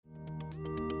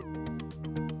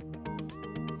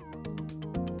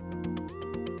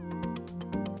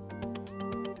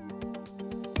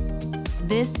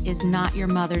This is not your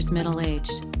mother's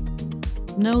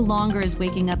middle-aged. No longer is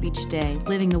waking up each day,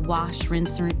 living the wash,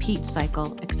 rinse, and repeat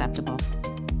cycle acceptable.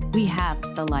 We have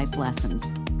the life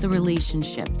lessons, the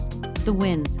relationships, the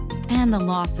wins, and the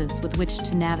losses with which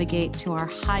to navigate to our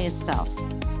highest self,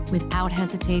 without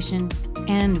hesitation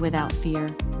and without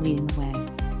fear leading the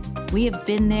way. We have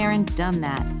been there and done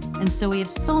that, and so we have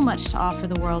so much to offer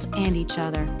the world and each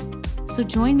other. So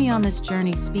join me on this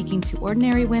journey, speaking to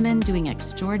ordinary women doing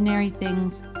extraordinary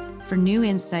things for new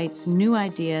insights, new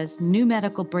ideas, new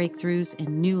medical breakthroughs,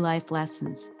 and new life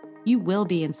lessons. You will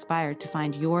be inspired to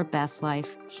find your best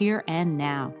life here and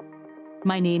now.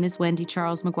 My name is Wendy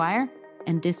Charles McGuire,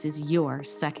 and this is your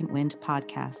Second Wind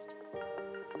podcast.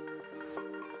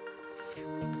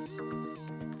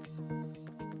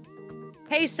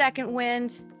 Hey, Second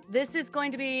Wind. This is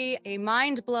going to be a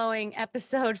mind-blowing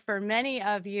episode for many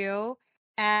of you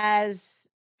as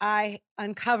I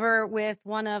uncover with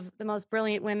one of the most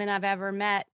brilliant women I've ever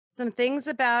met some things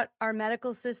about our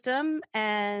medical system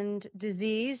and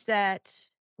disease that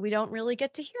we don't really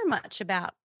get to hear much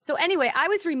about. So anyway, I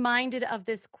was reminded of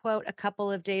this quote a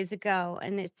couple of days ago,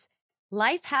 and it's,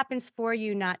 "Life happens for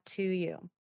you, not to you,"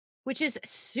 which is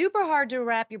super hard to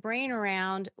wrap your brain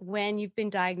around when you've been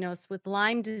diagnosed with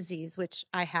Lyme disease, which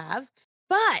I have.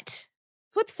 But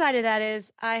flip side of that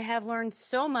is I have learned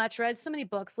so much, read so many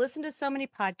books, listened to so many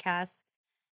podcasts,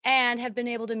 and have been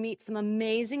able to meet some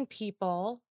amazing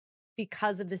people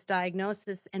because of this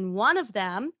diagnosis. And one of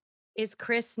them is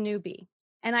Kris Newby.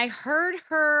 And I heard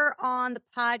her on the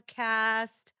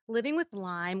podcast Living with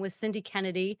Lyme with Cindy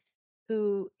Kennedy,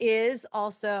 who is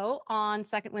also on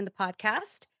Second Wind, the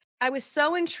podcast. I was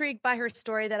so intrigued by her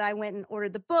story that I went and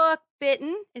ordered the book.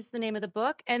 Bitten is the name of the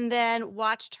book, and then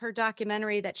watched her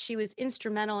documentary that she was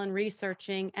instrumental in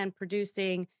researching and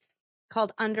producing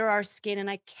called Under Our Skin.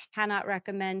 And I cannot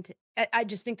recommend, I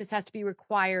just think this has to be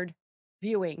required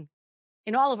viewing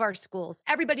in all of our schools.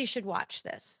 Everybody should watch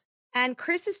this. And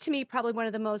Kris is, to me, probably one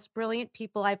of the most brilliant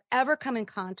people I've ever come in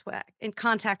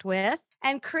contact with.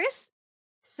 And Kris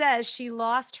says she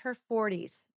lost her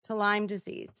 40s to Lyme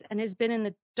disease and has been in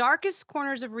the darkest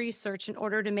corners of research in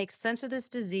order to make sense of this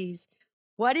disease,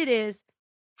 what it is,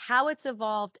 how it's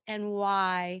evolved, and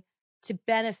why, to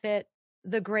benefit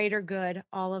the greater good,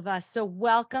 all of us. So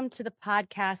welcome to the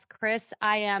podcast, Kris.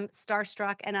 I am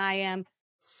starstruck, and I am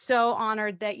so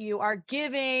honored that you are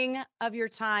giving of your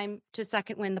time to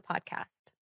Second Wind, the podcast.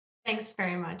 Thanks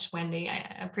very much, Wendy. I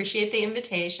appreciate the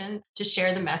invitation to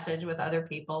share the message with other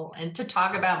people and to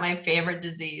talk about my favorite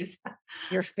disease.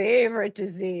 Your favorite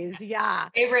disease, yeah.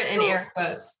 Favorite in air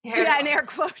quotes. Yeah, in air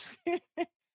quotes.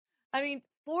 I mean,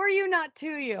 for you, not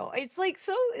to you. It's like,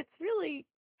 so it's really,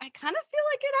 I kind of feel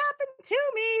like it happened to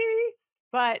me.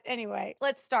 But anyway,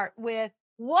 let's start with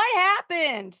what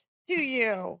happened to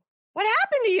you? What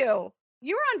happened to you?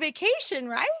 You were on vacation,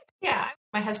 right? Yeah.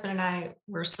 My husband and I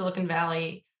were Silicon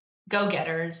Valley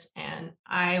go-getters, and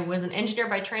I was an engineer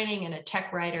by training and a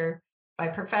tech writer by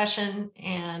profession.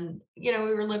 And, we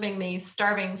were living the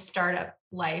starving startup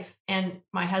life. And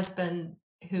my husband,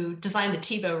 who designed the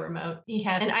TiVo remote, he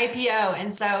had an IPO.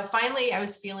 And so finally I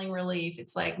was feeling relief.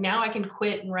 It's like, now I can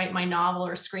quit and write my novel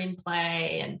or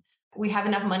screenplay, and we have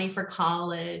enough money for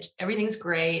college. Everything's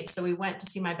great. So we went to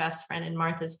see my best friend in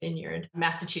Martha's Vineyard,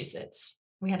 Massachusetts.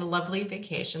 We had a lovely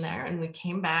vacation there, and we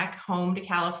came back home to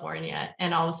California.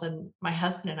 And all of a sudden, my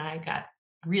husband and I got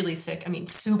really sick. I mean,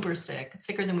 super sick,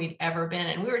 sicker than we'd ever been.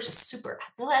 And we were just super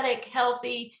athletic,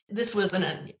 healthy. This was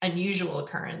an unusual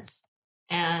occurrence.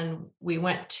 And we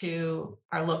went to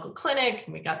our local clinic,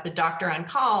 and we got the doctor on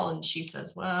call, and she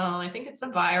says, "Well, I think it's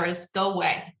a virus. Go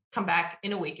away. Come back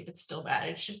in a week if it's still bad.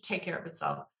 It should take care of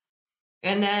itself."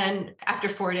 And then after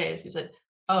 4 days, we said,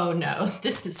 "Oh no,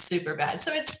 this is super bad."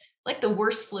 So it's like the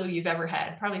worst flu you've ever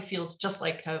had. Probably feels just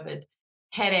like COVID.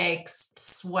 Headaches,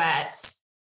 sweats,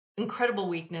 incredible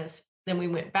weakness. Then we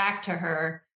went back to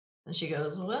her, and she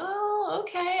goes, "Well,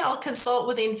 okay, I'll consult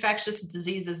with the infectious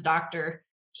diseases doctor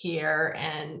here."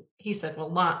 And he said,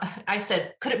 "Well, I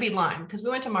said, could it be Lyme?" Because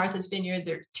we went to Martha's Vineyard.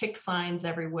 There are tick signs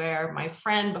everywhere. My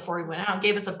friend, before we went out,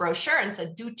 gave us a brochure and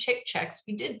said, "Do tick checks."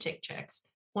 We did tick checks.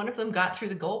 One of them got through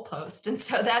the goalpost. And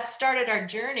so that started our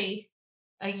journey.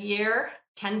 A year,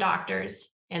 10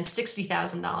 doctors, and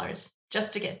 $60,000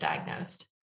 just to get diagnosed.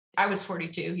 I was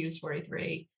 42, he was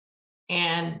 43.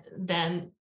 And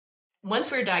then once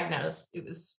we were diagnosed, it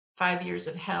was 5 years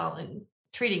of hell and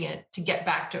treating it to get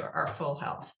back to our full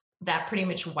health. That pretty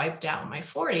much wiped out my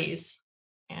 40s.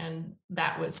 And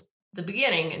that was the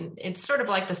beginning. And it's sort of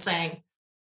like the saying,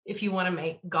 if you want to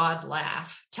make God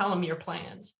laugh, tell him your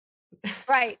plans.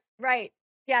 Right.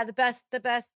 Yeah. The best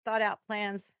thought out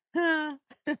plans.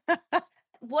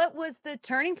 what was the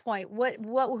turning point?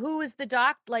 Who was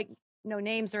the like, no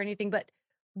names or anything, but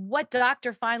what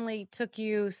doctor finally took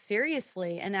you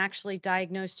seriously and actually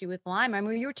diagnosed you with Lyme? I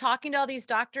mean, you were talking to all these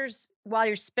doctors while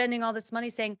you're spending all this money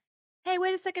saying, "Hey,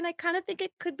 wait a second, I kind of think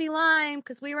it could be Lyme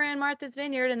because we were in Martha's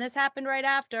Vineyard and this happened right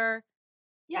after."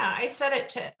 Yeah, I said it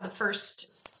to the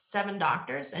first 7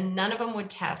 doctors, and none of them would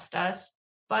test us.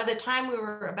 By the time we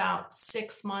were about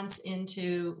 6 months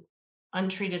into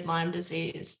untreated Lyme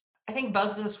disease, I think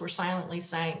both of us were silently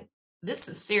saying, "This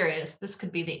is serious. This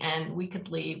could be the end. We could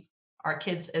leave our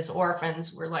kids as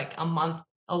orphans. We're like a month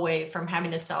away from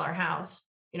having to sell our house."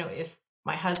 If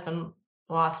my husband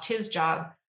lost his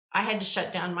job, I had to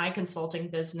shut down my consulting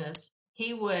business.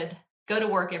 He would go to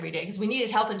work every day because we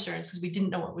needed health insurance because we didn't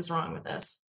know what was wrong with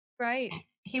us. Right.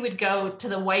 He would go to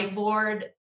the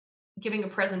whiteboard giving a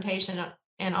presentation,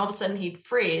 and all of a sudden he'd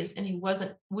freeze, and he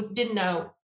didn't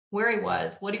know where he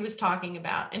was, what he was talking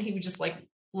about, and he would just like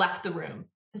left the room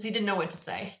because he didn't know what to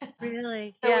say.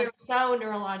 Really? So we Yeah. were so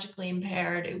neurologically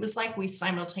impaired. It was like we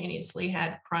simultaneously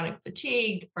had chronic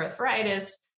fatigue,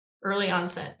 arthritis, early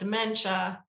onset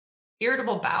dementia.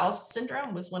 Irritable bowel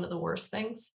syndrome was one of the worst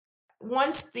things.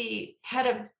 Once the head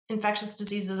of infectious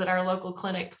diseases at our local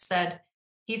clinic said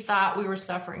he thought we were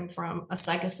suffering from a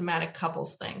psychosomatic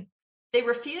couples thing, they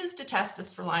refused to test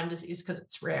us for Lyme disease because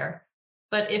it's rare.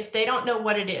 But if they don't know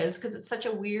what it is, because it's such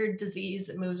a weird disease,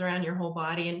 it moves around your whole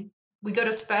body. And we go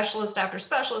to specialist after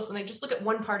specialist, and they just look at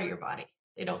one part of your body.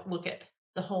 They don't look at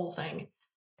the whole thing.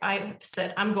 I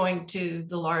said, I'm going to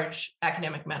the large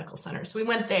academic medical centers. We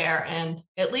went there, and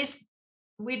at least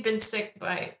we'd been sick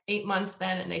by 8 months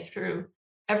then, and they threw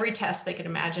every test they could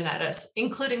imagine at us,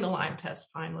 including the Lyme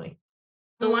test finally.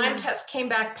 The Lyme Mm. test came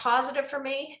back positive for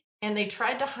me, and they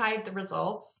tried to hide the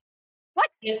results. What?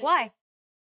 Yes. Why?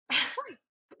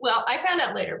 Well, I found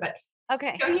out later, but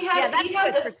Okay. he Yeah, had that's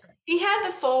good for sure. he had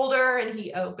the folder, and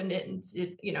he opened it, and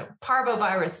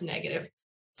parvovirus negative,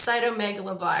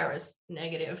 cytomegalovirus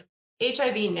negative,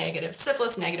 HIV negative,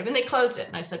 syphilis negative, and they closed it.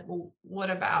 And I said, "Well, what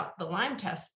about the Lyme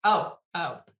test?" Oh,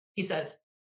 he says,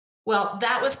 "Well,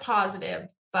 that was positive,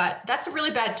 but that's a really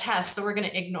bad test, so we're going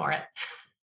to ignore it."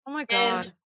 Oh my And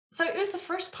God. so it was the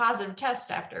first positive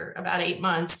test after about 8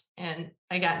 months. And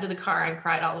I got into the car and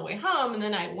cried all the way home. And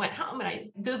then I went home and I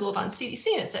Googled on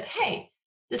CDC, and it said, "Hey,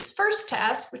 this first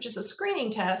test, which is a screening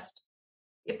test,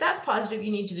 if that's positive,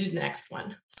 you need to do the next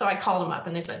one." So I called them up,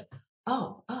 and they said,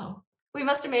 oh, we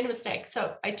must have made a mistake.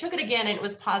 So I took it again, and it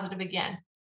was positive again.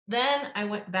 Then I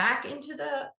went back into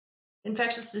the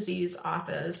infectious disease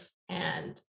office,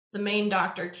 and the main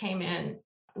doctor came in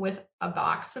with a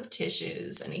box of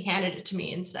tissues, and he handed it to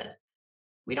me and said,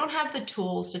 "We don't have the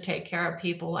tools to take care of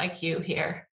people like you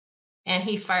here." And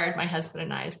he fired my husband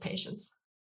and I as patients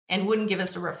and wouldn't give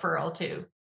us a referral to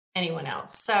anyone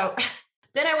else. So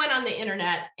then I went on the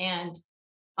internet, and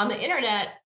on the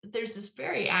internet, there's this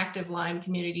very active Lyme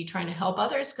community trying to help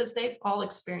others because they've all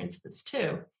experienced this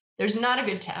too. There's not a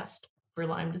good test for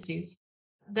Lyme disease.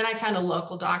 Then I found a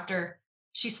local doctor.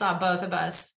 She saw both of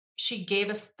us. She gave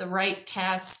us the right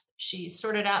tests. She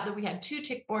sorted out that we had 2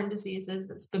 tick-borne diseases.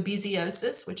 It's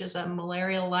babesiosis, which is a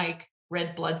malaria-like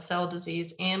red blood cell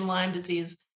disease, and Lyme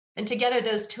disease. And together,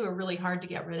 those 2 are really hard to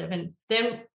get rid of. And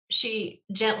then she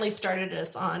gently started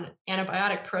us on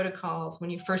antibiotic protocols. When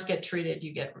you first get treated,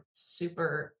 you get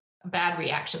super bad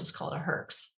reactions called a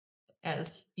herx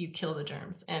as you kill the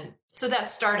germs. And so that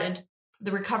started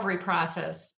the recovery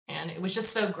process. And it was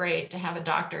just so great to have a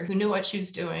doctor who knew what she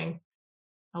was doing,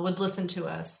 would listen to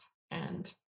us,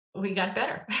 and we got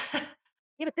better.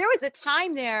 Yeah, but there was a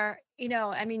time there,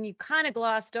 I mean, you kind of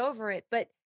glossed over it, but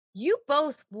you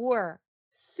both were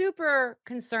super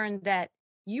concerned that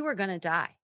you were going to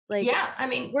die. Like, Yeah, I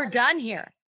mean, we're done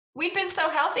here. we've been so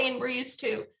healthy, and we're used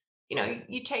to,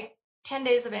 you take 10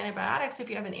 days of antibiotics if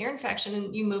you have an ear infection,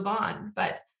 and you move on.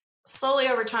 But slowly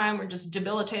over time, we're just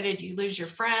debilitated. You lose your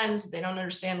friends. They don't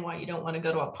understand why you don't want to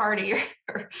go to a party.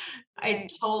 I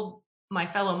Right. told my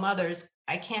fellow mothers,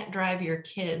 I can't drive your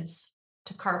kids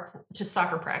to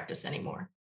soccer practice anymore.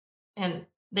 And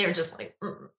they're just like,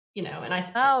 and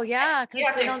Oh, yeah, you because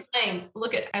have to they don't. explain,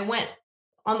 look, I went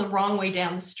on the wrong way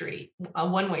down the street, a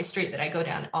one-way street that I go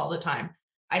down all the time.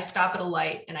 I stop at a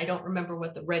light, and I don't remember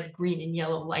what the red, green, and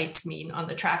yellow lights mean on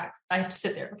the traffic. I have to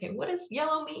sit there. Okay, what does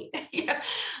yellow mean?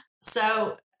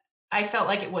 So I felt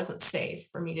like it wasn't safe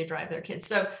for me to drive their kids.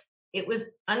 So it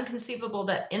was unconceivable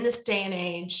that in this day and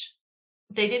age,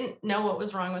 they didn't know what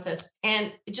was wrong with us.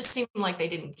 And it just seemed like they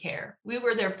didn't care. We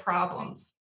were their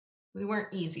problems. We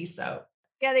weren't easy. So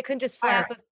Yeah, they couldn't just fire.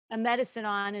 slap a medicine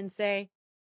on and say,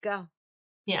 go.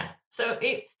 Yeah. So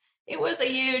it was a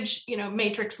huge,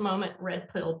 matrix moment, red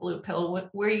pill, blue pill,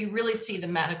 where you really see the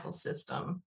medical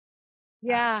system uh,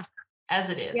 Yeah. as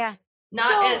it Yeah. is. Not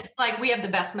So as like we have the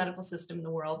best medical system in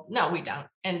the world. No, we don't.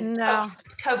 And no.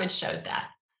 COVID showed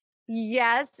that.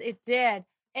 Yes, it did.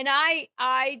 And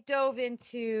I dove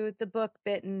into the book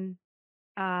Bitten.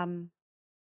 Um,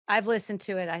 I've listened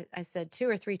to it, I said 2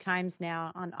 or 3 times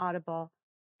now on Audible.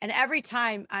 And every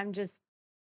time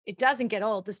it doesn't get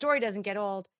old. The story doesn't get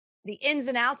old. The ins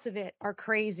and outs of it are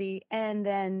crazy. And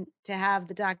then to have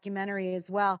the documentary as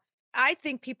well. I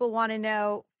think people want to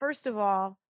know, first of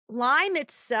all, Lyme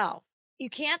itself, you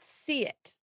can't see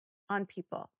it on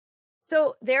people.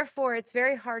 So therefore, it's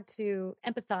very hard to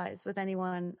empathize with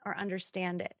anyone or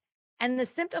understand it. And the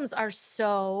symptoms are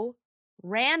so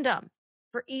random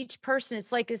for each person.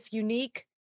 It's like this unique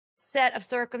set of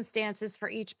circumstances for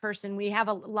each person. We have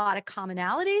a lot of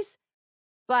commonalities,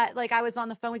 but like I was on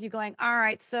the phone with you going, all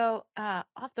right, so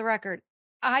off the record,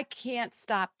 I can't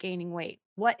stop gaining weight.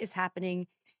 What is happening?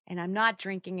 And I'm not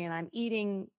drinking and I'm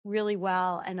eating really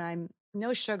well and I'm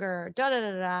no sugar, da da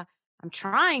da da. I'm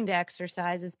trying to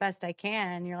exercise as best I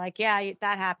can. You're like, yeah,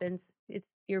 that happens. It's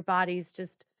your body's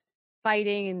just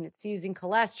fighting and it's using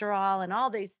cholesterol and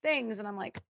all these things. And I'm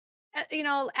like,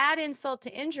 add insult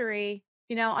to injury,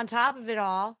 on top of it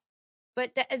all.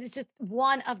 But it's just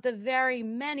one of the very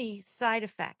many side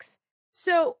effects.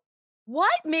 So,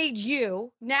 what made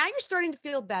you, now you're starting to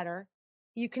feel better?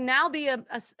 You can now be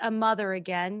a mother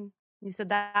again. You said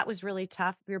that was really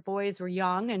tough. Your boys were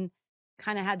young and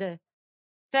kind of had to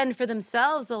fend for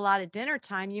themselves a lot at dinner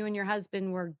time. You and your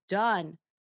husband were done,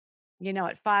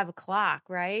 at 5 o'clock,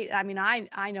 right? I mean,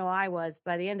 I know I was.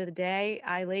 By the end of the day,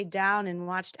 I laid down and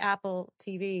watched Apple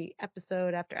TV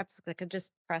episode after episode. I could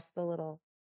just press the little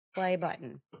play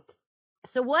button.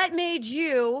 So what made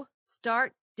you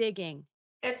start digging?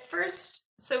 At first,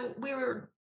 so we were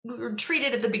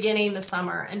treated at the beginning of the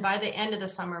summer, and by the end of the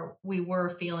summer, we were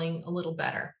feeling a little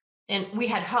better. And we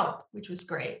had hope, which was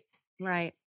great.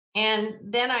 Right. And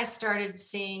then I started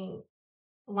seeing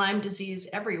Lyme disease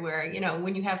everywhere,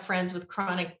 when you have friends with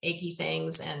chronic achy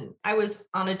things. And I was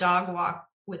on a dog walk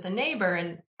with a neighbor,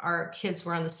 and our kids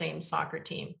were on the same soccer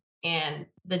team. And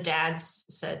the dads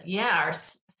said, yeah,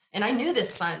 and I knew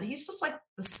this son. He's just like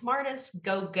the smartest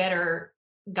go-getter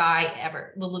guy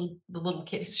ever. The little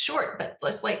kid. He's short, but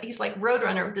he's like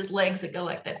Roadrunner with his legs that go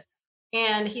like this.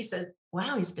 And he says,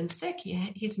 wow, he's been sick.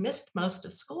 He's missed most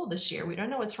of school this year. We don't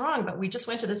know what's wrong, but we just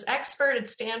went to this expert at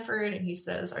Stanford, and he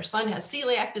says our son has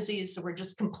celiac disease, so we're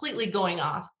just completely going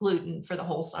off gluten for the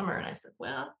whole summer. And I said,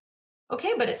 well,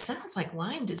 okay, but it sounds like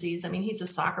Lyme disease. I mean, he's a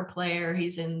soccer player.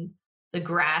 He's in the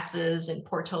grasses in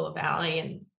Portola Valley,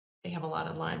 and they have a lot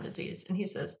of Lyme disease. And he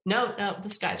says, no,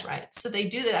 this guy's right. So they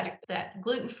do that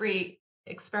gluten-free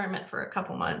experiment for a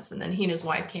couple months. And then he and his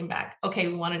wife came back. Okay,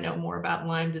 we want to know more about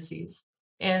Lyme disease.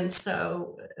 And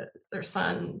so their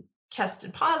son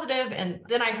tested positive. And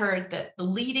then I heard that the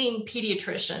leading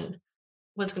pediatrician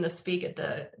was going to speak at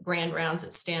the grand rounds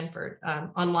at Stanford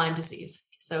on Lyme disease.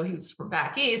 So he was from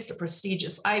back east, a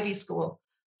prestigious Ivy school.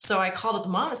 So I called up the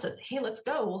mom and said, hey, let's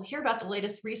go. We'll hear about the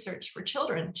latest research for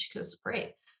children. She goes,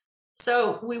 great.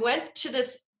 So we went to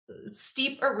this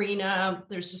steep arena.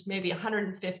 There's just maybe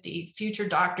 150 future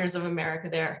doctors of America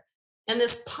there. And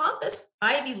this pompous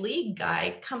Ivy League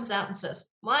guy comes out and says,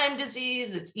 Lyme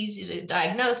disease, it's easy to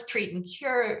diagnose, treat, and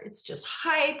cure. It's just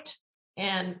hyped.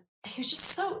 And he was just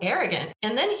so arrogant.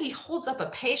 And then he holds up a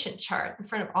patient chart in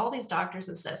front of all these doctors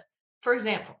and says, for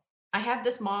example, I have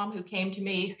this mom who came to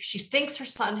me. She thinks her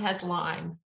son has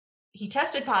Lyme. He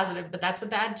tested positive, but that's a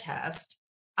bad test.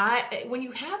 When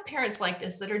you have parents like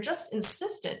this that are just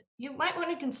insistent, you might want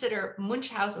to consider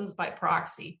Munchausen's by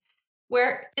proxy,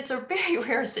 where it's a very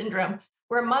rare syndrome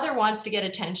where a mother wants to get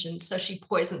attention, so she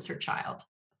poisons her child.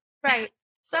 Right.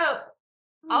 So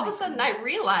all of a sudden I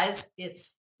realize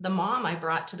it's the mom I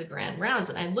brought to the grand rounds,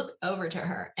 and I look over to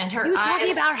her, and her You eyes.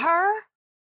 talking about her?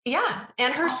 Yeah,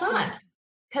 and her son,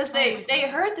 because they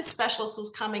heard the specialist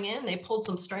was coming in. They pulled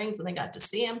some strings, and they got to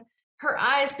see him. Her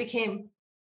eyes became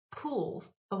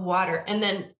pools of water, and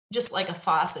then just like a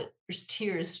faucet, there's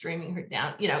tears streaming her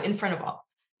down. In front of all.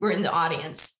 We're in the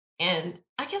audience, and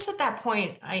I guess at that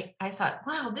point, I thought,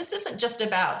 wow, this isn't just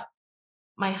about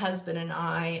my husband and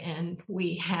I, and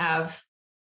we have.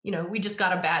 We just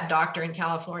got a bad doctor in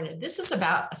California. This is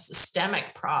about a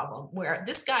systemic problem where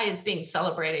this guy is being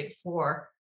celebrated for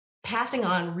passing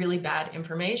on really bad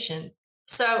information.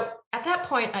 So at that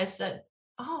point, I said,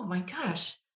 oh my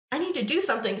gosh, I need to do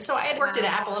something. So I had worked at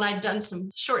Apple, and I'd done some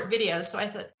short videos. So I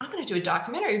thought, I'm going to do a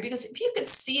documentary, because if you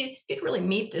could really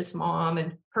meet this mom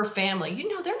and her family,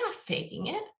 they're not faking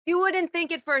it. You wouldn't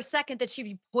think it for a second that she'd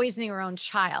be poisoning her own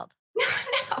child.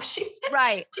 No,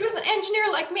 Right. she was an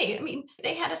engineer like me. I mean,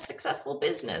 they had a successful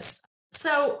business.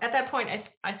 So at that point,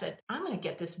 I said, I'm going to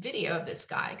get this video of this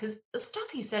guy because the stuff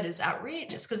he said is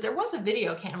outrageous because there was a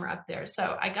video camera up there.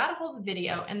 So I got a hold of the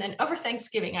video. And then over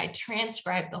Thanksgiving, I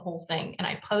transcribed the whole thing and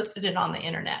I posted it on the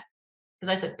internet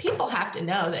because I said, people have to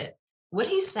know that what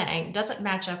he's saying doesn't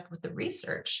match up with the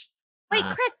research. Wait,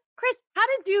 Chris, how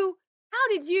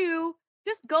did you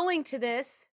just going to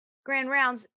this Grand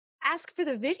Rounds ask for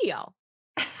the video?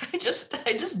 I just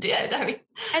did. I mean,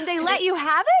 and they let you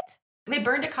have it? They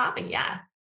burned a copy, yeah.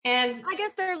 And I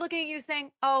guess they're looking at you saying,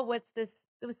 "Oh, what's this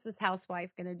housewife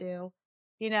gonna do?"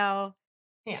 You know?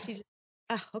 Yeah. She just,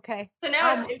 oh, okay. So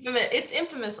now it's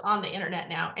infamous on the internet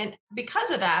now. And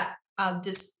because of that,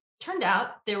 this turned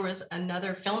out there was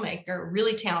another filmmaker,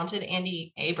 really talented,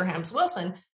 Andy Abrahams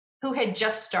Wilson, who had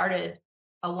just started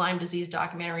a Lyme disease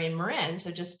documentary in Marin,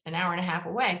 so just an hour and a half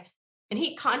away. And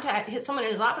someone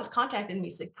in his office contacted me,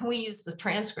 said, can we use the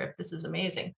transcript? This is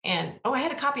amazing. And I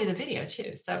had a copy of the video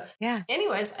too. So yeah.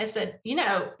 Anyways, I said,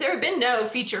 there have been no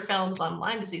feature films on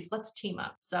Lyme disease. Let's team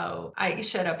up. So I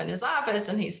showed up in his office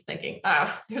and he's thinking,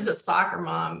 oh, here's a soccer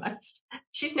mom.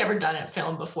 She's never done a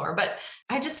film before. But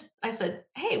I said,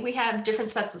 hey, we have different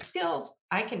sets of skills.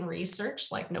 I can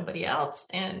research like nobody else.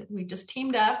 And we just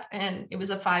teamed up and it was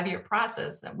a 5-year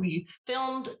process. We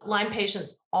filmed Lyme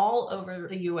patients all over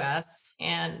the US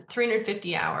and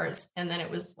 350 hours. And then it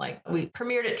was like, we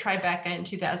premiered at Tribeca in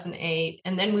 2008.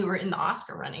 And then we were in the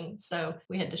Oscar running. So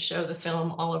we had to show the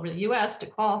film all over the US to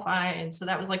qualify. And so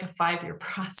that was like a 5-year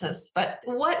process. But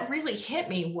what really hit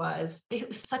me was it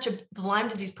was the Lyme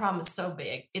disease problem is so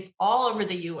big. It's all over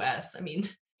the US. I mean,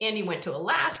 Andy went to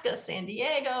Alaska, San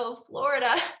Diego,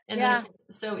 Florida, and then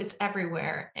so it's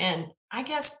everywhere. And I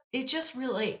guess it just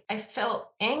really, I felt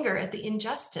anger at the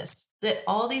injustice that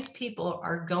all these people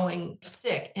are going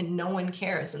sick and no one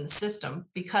cares in the system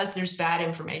because there's bad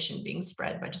information being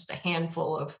spread by just a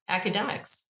handful of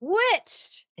academics.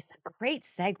 Which is a great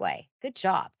segue. Good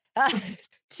job.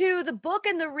 To the book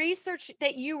and the research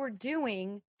that you were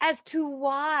doing as to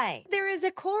why there is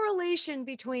a correlation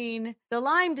between the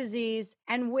Lyme disease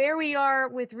and where we are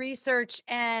with research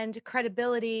and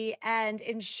credibility and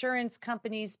insurance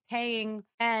companies paying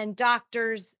and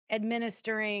doctors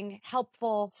administering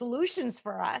helpful solutions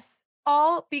for us,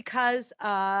 all because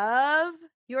of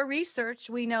your research.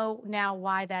 We know now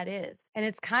why that is. And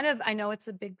it's kind of, I know it's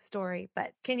a big story,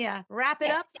 but can you wrap it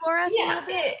up for us? Yeah,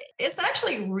 it's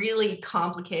actually really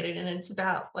complicated. And it's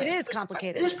about it is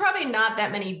complicated. There's probably not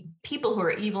that many people who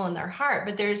are evil in their heart,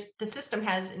 but the system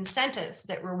has incentives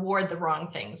that reward the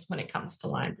wrong things when it comes to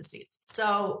Lyme disease.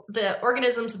 So the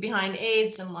organisms behind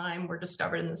AIDS and Lyme were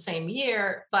discovered in the same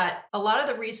year, but a lot of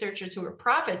the researchers who were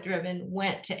profit driven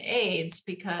went to AIDS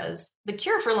because the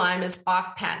cure for Lyme is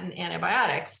off patent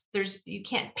antibiotics. You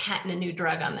can't patent a new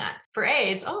drug on that. For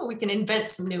AIDS, we can invent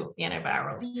some new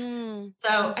antivirals. Mm-hmm.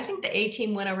 So I think the A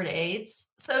team went over to AIDS.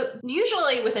 So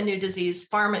usually with a new disease,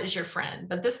 pharma is your friend,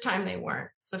 but this time they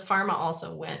weren't. So pharma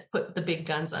also put the big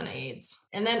guns on AIDS.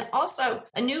 And then also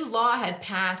a new law had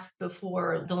passed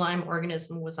before the Lyme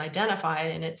organism was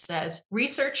identified. And it said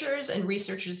researchers and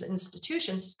researchers'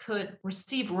 institutions could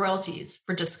receive royalties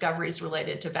for discoveries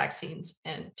related to vaccines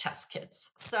and test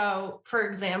kits. So for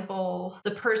example,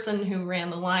 the person who ran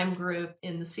the Lyme group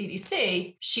in the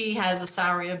CDC, she has a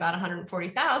salary of about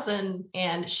 $140,000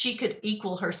 and she could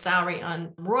equal her salary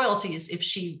on royalties if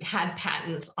she had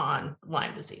patents on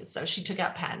Lyme disease. So she took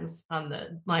out patents on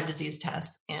the Lyme disease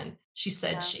tests and she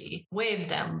said she waived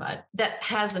them, but that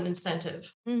has an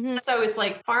incentive. Mm-hmm. So it's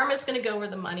like pharma is going to go where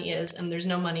the money is and there's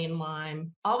no money in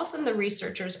Lyme. All of a sudden, the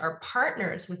researchers are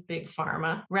partners with big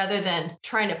pharma rather than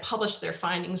trying to publish their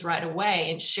findings right away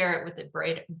and share it with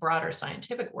the broader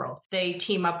scientific world. They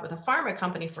team up with a pharma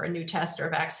company for a new test or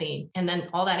a vaccine. And then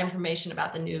all that information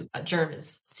about the new germ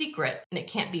is secret and it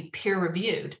can't be peer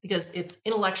reviewed because it's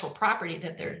intellectual property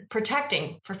that they're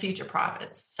protecting for future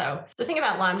profits. So the thing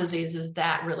about Lyme disease is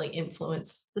that really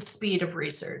influence the speed of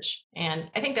research. And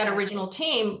I think that original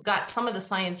team got some of the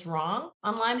science wrong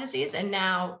on Lyme disease. And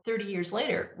now 30 years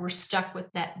later, we're stuck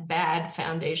with that bad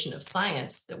foundation of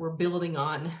science that we're building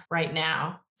on right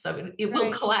now. So it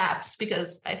will collapse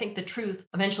because I think the truth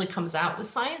eventually comes out with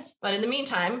science. But in the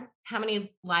meantime, how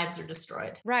many lives are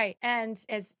destroyed. Right. And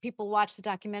as people watch the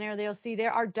documentary, they'll see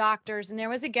there are doctors. And there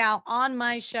was a gal on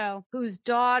my show whose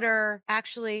daughter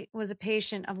actually was a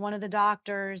patient of one of the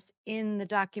doctors in the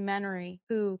documentary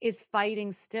who is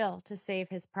fighting still to save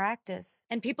his practice.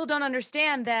 And people don't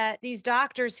understand that these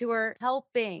doctors who are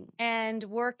helping and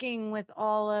working with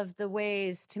all of the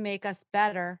ways to make us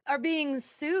better are being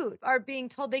sued, are being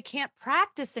told they can't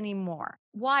practice anymore.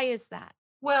 Why is that?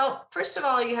 Well, first of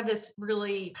all, you have this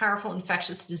really powerful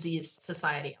infectious disease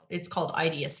society. It's called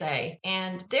IDSA,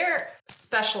 and they're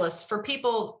specialists for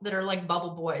people that are like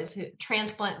bubble boys, who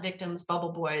transplant victims,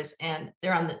 bubble boys, and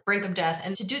they're on the brink of death.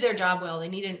 And to do their job well, they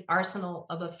need an arsenal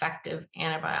of effective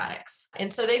antibiotics.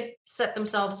 And so they set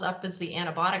themselves up as the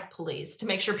antibiotic police to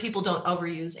make sure people don't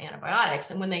overuse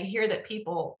antibiotics. And when they hear that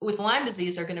people with Lyme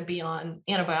disease are going to be on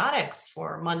antibiotics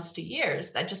for months to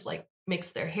years, that just like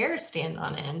makes their hair stand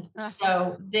on end.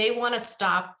 So they want to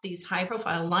stop these high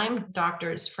profile Lyme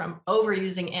doctors from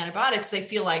overusing antibiotics. They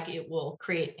feel like it will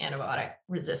create antibiotic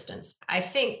resistance. I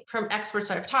think from experts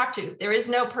I've talked to, there is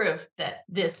no proof that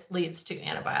this leads to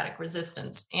antibiotic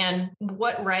resistance. And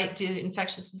what right do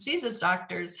infectious diseases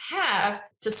doctors have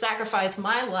to sacrifice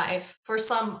my life for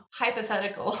some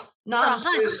hypothetical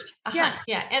non-hunch? Yeah.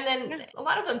 Yeah. And then a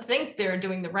lot of them think they're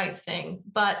doing the right thing,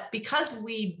 but because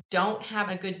we don't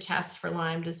have a good test for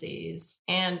Lyme disease,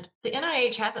 and the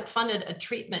NIH hasn't funded a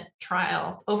treatment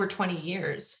trial over 20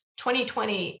 years.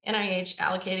 2020, NIH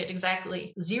allocated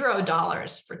exactly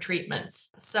 $0 for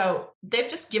treatments. So they've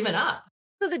just given up.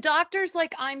 So the doctors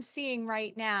like I'm seeing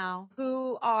right now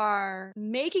who are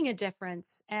making a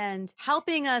difference and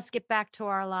helping us get back to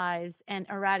our lives and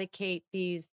eradicate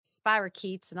these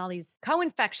spirochetes and all these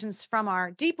co-infections from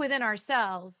our deep within our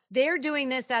cells, they're doing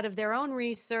this out of their own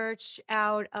research,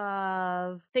 out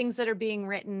of things that are being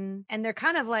written. And they're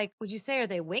kind of like, would you say, are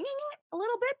they winging it? A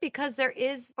little bit because there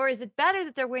is, or is it better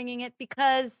that they're winging it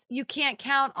because you can't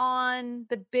count on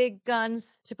the big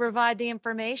guns to provide the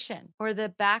information or the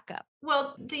backup?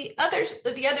 Well, the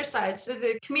other side, so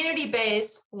the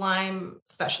community-based Lyme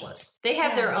specialists, they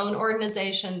have their own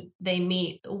organization. They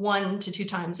meet 1 to 2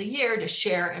 times a year to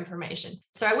share information.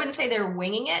 So I wouldn't say they're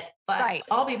winging it, but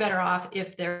I'll be better off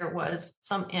if there was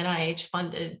some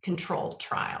NIH-funded controlled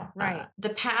trial. Right. The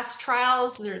past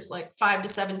trials, there's like 5 to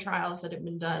 7 trials that have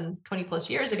been done 20 plus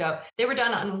years ago. They were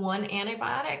done on one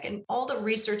antibiotic, and all the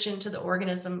research into the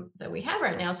organism that we have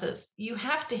right now says you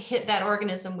have to hit that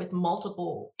organism with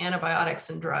multiple antibiotics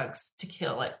and drugs to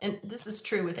kill it. And this is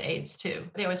true with AIDS too.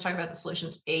 They always talk about the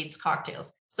solutions, AIDS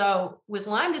cocktails. So with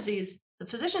Lyme disease, the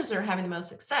physicians that are having the most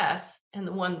success and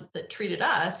the one that treated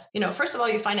us, first of all,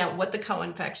 you find out what the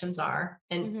co-infections are.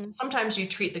 And sometimes you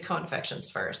treat the co-infections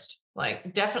first.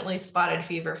 Like definitely spotted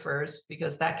fever first,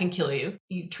 because that can kill you.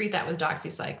 You treat that with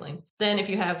doxycycline. Then if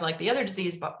you have like the other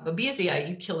disease, Babesia,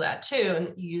 you kill that too.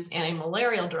 And you use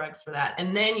anti-malarial drugs for that.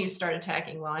 And then you start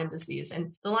attacking Lyme disease.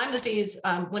 And the Lyme disease,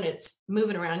 when it's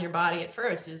moving around your body at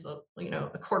first, is a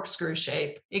corkscrew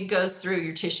shape. It goes through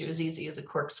your tissue as easy as a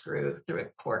corkscrew through a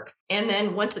cork. And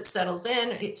then once it settles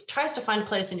in, it tries to find a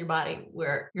place in your body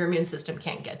where your immune system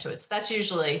can't get to it. So that's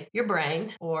usually your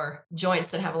brain or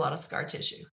joints that have a lot of scar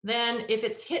tissue. Then if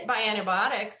it's hit by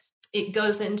antibiotics, it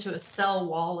goes into a cell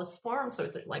wall-less form. So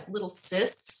it's like little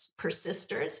cysts,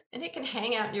 persisters, and it can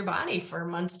hang out in your body for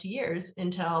months to years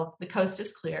until the coast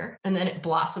is clear. And then it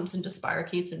blossoms into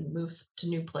spirochetes and moves to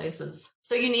new places.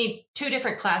 So you need 2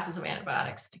 different classes of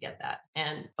antibiotics to get that.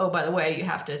 And oh, by the way, you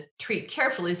have to treat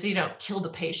carefully so you don't kill the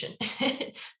patient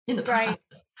in the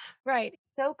process. Right.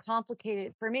 It's so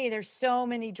complicated for me. There's so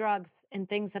many drugs and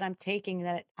things that I'm taking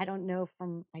that I don't know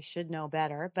I should know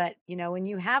better. But, when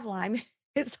you have Lyme,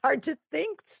 it's hard to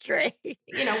think straight.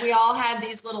 We all had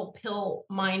these little pill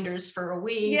minders for a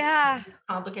week. Yeah. It's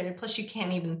complicated. Plus you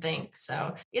can't even think.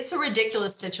 So it's a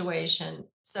ridiculous situation.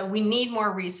 So we need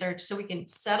more research so we can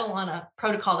settle on a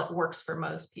protocol that works for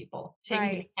most people, taking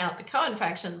into account the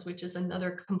co-infections, which is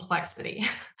another complexity.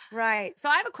 Right. So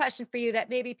I have a question for you that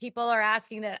maybe people are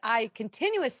asking that I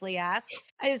continuously ask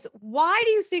is, why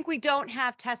do you think we don't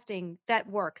have testing that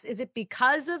works? Is it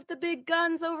because of the big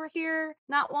guns over here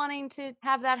not wanting to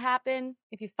have that happen?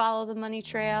 If you follow the money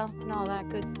trail and all that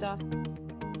good stuff.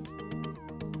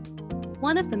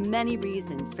 One of the many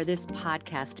reasons for this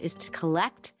podcast is to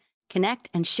collect, connect,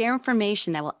 and share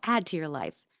information that will add to your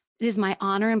life. It is my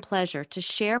honor and pleasure to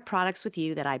share products with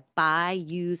you that I buy,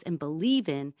 use, and believe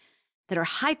in, that are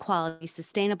high quality,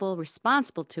 sustainable,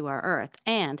 responsible to our earth,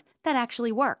 and that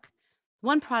actually work.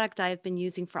 One product I have been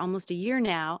using for almost a year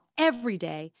now, every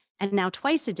day, and now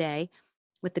twice a day,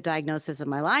 with the diagnosis of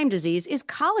my Lyme disease, is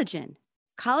collagen.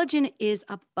 Collagen is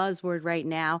a buzzword right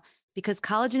now because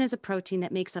collagen is a protein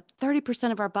that makes up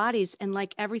 30% of our bodies. And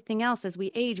like everything else, as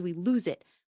we age, we lose it.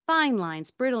 Fine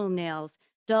lines, brittle nails,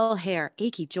 dull hair,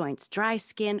 achy joints, dry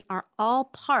skin are all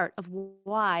part of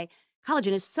why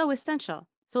collagen is so essential.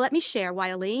 So let me share why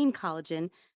Elaine Collagen,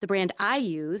 the brand I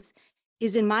use,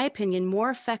 is, in my opinion, more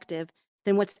effective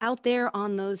than what's out there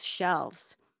on those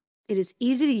shelves. It is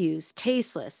easy to use,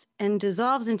 tasteless, and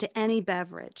dissolves into any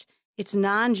beverage. It's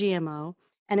non GMO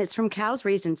and it's from cows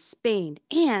raised in Spain,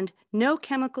 and no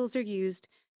chemicals are used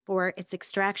for its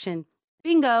extraction.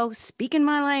 Bingo, speaking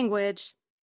my language.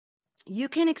 You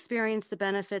can experience the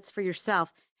benefits for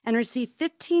yourself and receive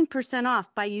 15%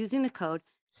 off by using the code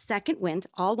SECONDWIND,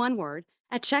 all one word,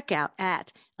 at checkout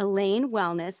at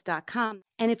ElaineWellness.com.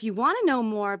 And if you want to know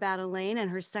more about Elaine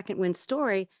and her Second Wind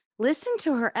story, listen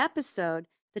to her episode.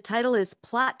 The title is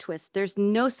Plot Twist: There's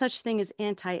No Such Thing as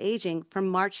Anti-Aging, from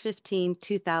March 15,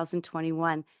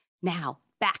 2021. Now,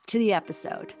 back to the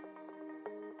episode.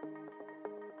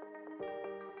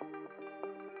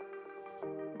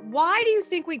 Why do you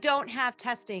think we don't have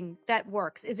testing that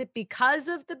works? Is it because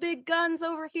of the big guns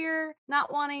over here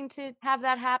not wanting to have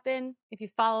that happen? If you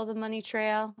follow the money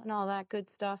trail and all that good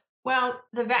stuff. Well,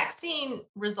 the vaccine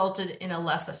resulted in a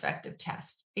less effective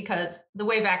test because the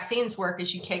way vaccines work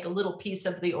is you take a little piece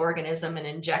of the organism and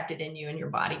inject it in you, and your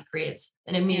body creates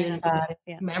an immune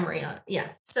memory.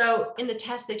 So in the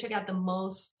test, they took out the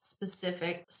most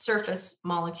specific surface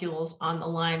molecules on the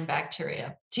Lyme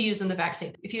bacteria to use in the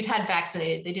vaccine. If you'd had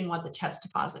vaccinated, they didn't want the test to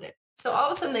positive. So all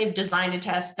of a sudden, they've designed a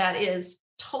test that is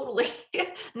totally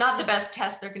not the best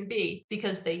test there can be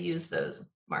because they use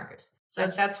those markers. So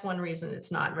that's one reason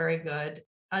it's not very good.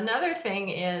 Another thing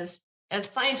is, as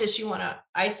scientists, you want to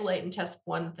isolate and test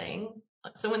one thing.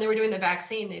 So when they were doing the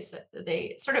vaccine,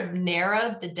 they sort of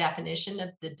narrowed the definition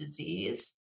of the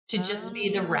disease to just be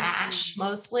the rash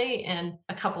mostly, and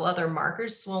a couple other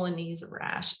markers, swollen knees, a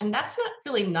rash. And that's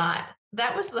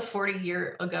that was the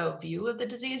 40-year ago view of the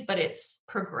disease, but it's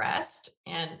progressed.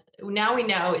 And now we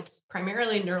know it's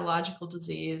primarily a neurological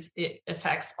disease. It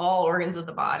affects all organs of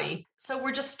the body. So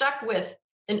we're just stuck with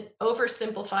an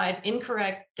oversimplified,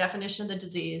 incorrect definition of the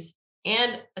disease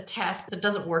and a test that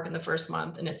doesn't work in the first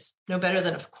month. And it's no better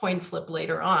than a coin flip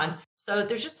later on. So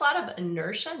there's just a lot of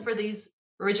inertia for these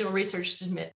original researchers to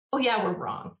admit, oh yeah, we're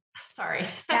wrong. Sorry.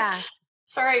 Yeah.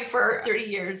 Sorry for 30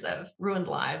 years of ruined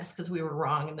lives because we were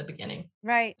wrong in the beginning.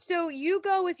 Right. So you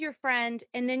go with your friend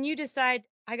and then you decide,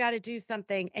 I got to do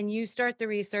something. And you start the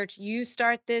research, you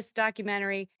start this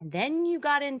documentary, and then you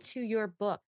got into your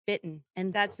book, Bitten. And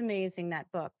that's amazing,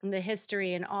 that book, and the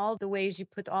history and all the ways you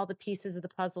put all the pieces of the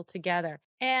puzzle together.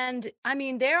 And I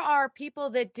mean, there are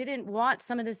people that didn't want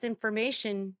some of this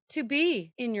information to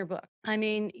be in your book. I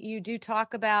mean, you do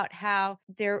talk about how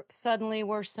there suddenly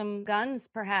were some guns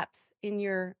perhaps in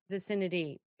your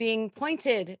vicinity being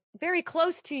pointed very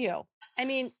close to you. I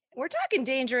mean, we're talking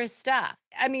dangerous stuff.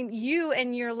 I mean, you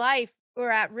and your life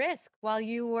were at risk while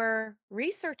you were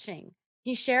researching.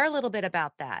 Can you share a little bit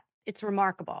about that? It's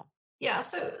remarkable. Yeah.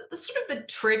 So sort of the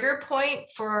trigger point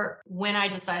for when I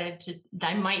decided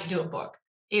I might do a book.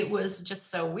 It was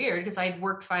just so weird because I'd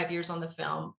worked 5 years on the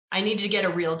film. I needed to get a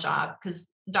real job because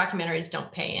documentaries don't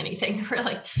pay anything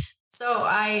really. So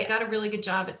I got a really good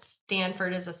job at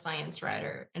Stanford as a science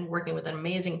writer and working with an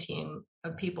amazing team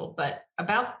of people. But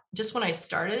about just when I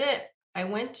started it, I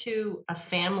went to a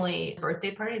family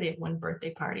birthday party. They had one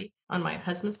birthday party on my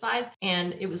husband's side,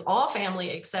 and it was all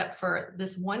family except for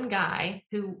this one guy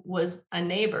who was a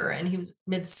neighbor, and he was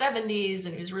mid-70s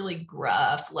and he was really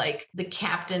gruff, like the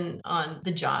captain on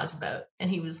the Jaws boat.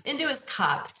 And he was into his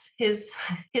cups. His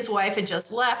wife had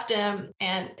just left him,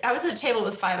 and I was at a table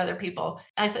with 5 other people.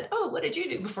 I said, "Oh, what did you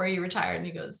do before you retired?" And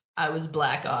he goes, "I was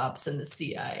Black Ops in the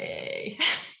CIA."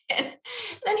 And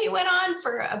then he went on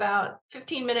for about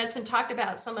 15 minutes and talked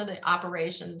about some of the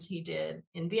operations he did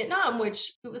in Vietnam,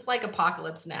 which it was like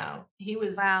Apocalypse Now. He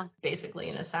was basically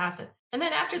an assassin. And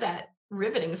then after that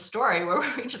riveting story where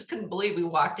we just couldn't believe we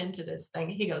walked into this thing,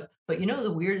 he goes, "But you know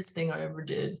the weirdest thing I ever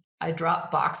did? I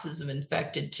dropped boxes of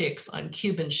infected ticks on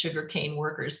Cuban sugarcane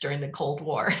workers during the Cold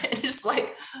War." And it's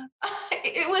like,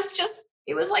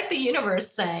 it was like the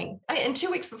universe saying, and 2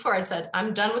 weeks before I'd said,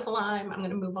 "I'm done with Lyme. I'm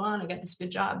going to move on. I got this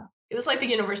good job." It was like the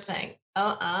universe saying,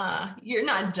 you're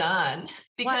not done.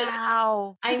 Because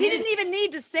he didn't even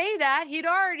need to say that. He'd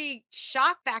already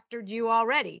shock factored you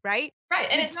already, right? Right.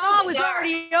 And it's so was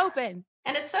already open.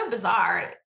 And it's so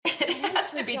bizarre. It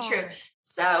has to be true.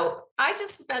 So I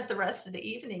just spent the rest of the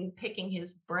evening picking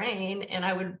his brain.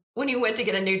 And when he went to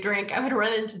get a new drink, I would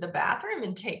run into the bathroom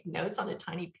and take notes on a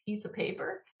tiny piece of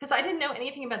paper because I didn't know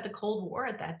anything about the Cold War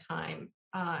at that time.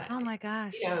 Uh, Oh my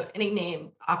gosh. and he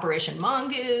named Operation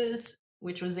Mongoose,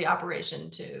 which was the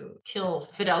operation to kill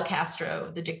Fidel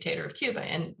Castro, the dictator of Cuba,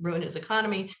 and ruin his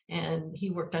economy. And he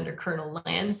worked under Colonel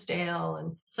Lansdale.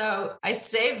 And so I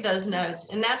saved those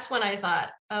notes. And that's when I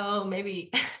thought, oh,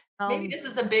 maybe maybe this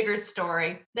is a bigger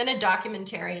story. Then a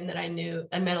documentarian that I knew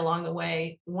and met along the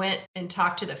way went and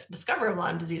talked to the discoverer of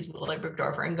Lyme disease, Willy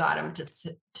Burgdorfer, and got him to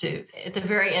at the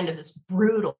very end of this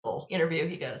brutal interview,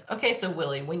 he goes, okay, so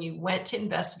Willie, when you went to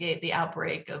investigate the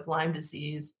outbreak of Lyme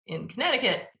disease in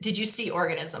Connecticut, did you see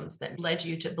organisms that led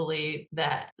you to believe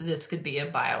that this could be a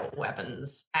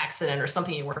bioweapons accident or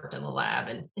something you worked in the lab?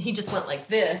 And he just went like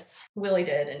this, Willie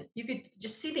did. And you could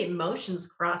just see the emotions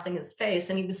crossing his face.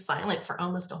 And he was silent for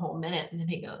almost a whole minute. And then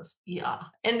he goes, yeah.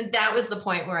 And that was the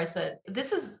point where I said,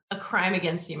 this is a crime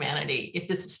against humanity if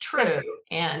this is true.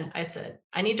 And I said,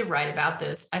 I need to write about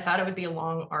this. I thought it would be a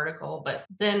long article, but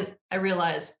then I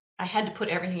realized I had to put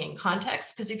everything in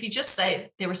context, because if you just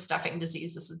say they were stuffing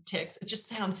diseases and ticks, it just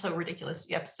sounds so ridiculous.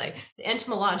 You have to say the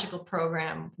entomological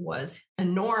program was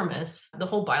enormous. The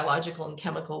whole biological and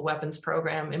chemical weapons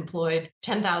program employed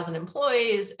 10,000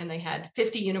 employees, and they had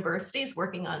 50 universities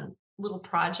working on little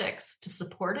projects to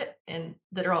support it, and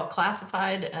that are all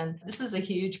classified. And this is a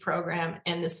huge program.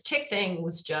 And this tick thing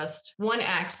was just one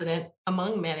accident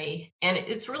among many. And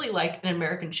it's really like an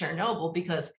American Chernobyl,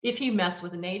 because if you mess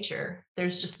with nature,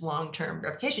 there's just long-term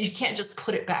replications. You can't just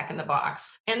put it back in the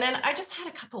box. And then I just had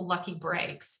a couple lucky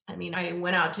breaks. I mean, I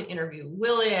went out to interview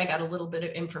Willie. I got a little bit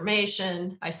of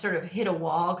information. I sort of hit a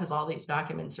wall because all these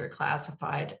documents are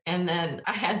classified. And then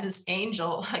I had this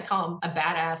angel, I call him a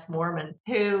badass Mormon,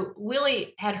 who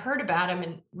Willie had heard about him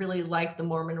and really liked the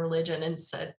Mormon religion, and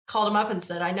called him up and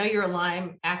said, I know you're a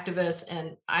Lyme activist,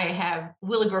 and I have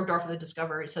Willy Burgdorfer, the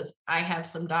discoverer. He says, I have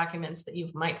some documents that you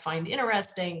might find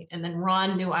interesting. And then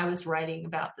Ron knew I was writing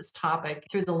about this topic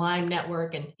through the Lyme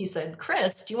Network. And he said,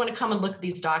 Chris, do you want to come and look at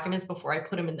these documents before I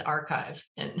put them in the archive?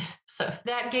 And so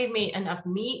that gave me enough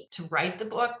meat to write the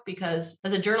book, because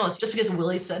as a journalist, just because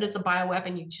Willie said it's a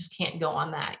bioweapon, you just can't go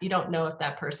on that. You don't know if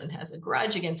that person has a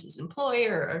grudge against his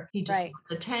employer, or he just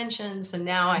wants attention. So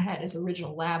now I had his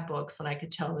original lab books, and I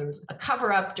could tell there was a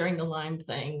cover up during the Lyme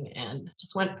thing, and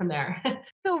just went from there.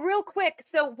 So real quick,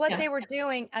 so what they were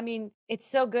doing, I mean, it's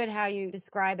so good how you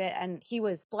describe it. And he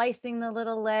was splicing the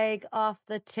little leg off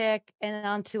the tick and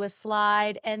onto a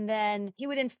slide, and then he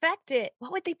would infect it.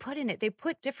 What would they put in it? They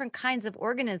put different kinds of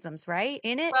organisms, right?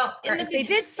 In it? Well, They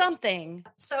did something.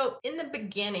 So in the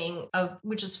beginning of,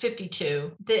 which is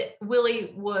 52, that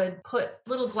Willie would put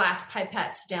little glass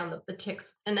pipettes down the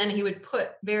ticks, and then he would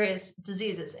put various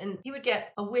diseases, and he would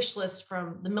get a wish list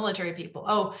from the military people.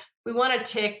 Oh, we want a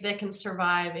tick that can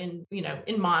survive in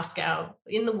Moscow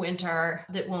in the winter,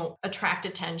 that won't attract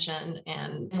attention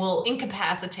and will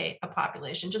incapacitate a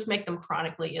population, just make them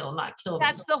chronically ill, not kill them.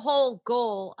 That's the whole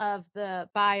goal of the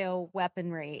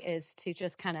bioweaponry, is to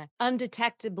just kind of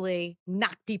undetectably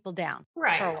knock people down for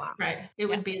a while. Right. It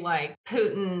would be like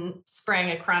Putin spraying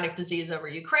a chronic disease over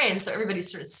Ukraine, so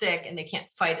everybody's sort of sick and they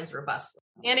can't fight as robustly.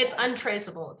 And it's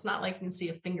untraceable. It's not like you can see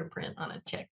a fingerprint on a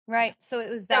tick. Right. So it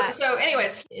was that. So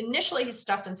anyways, initially he's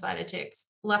stuffed inside of ticks.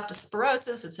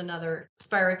 Leptospirosis, it's another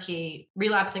spirochete.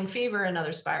 Relapsing fever, another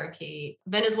spirochete.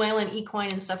 Venezuelan equine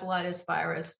encephalitis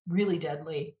virus, really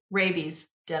deadly. Rabies,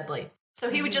 deadly. So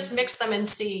he would just mix them and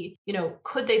see,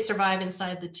 could they survive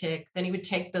inside the tick? Then he would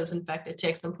take those infected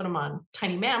ticks and put them on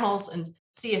tiny mammals and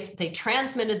see if they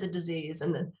transmitted the disease.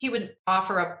 And then he would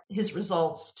offer up his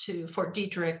results to Fort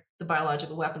Detrick, the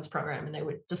biological weapons program, and they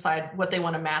would decide what they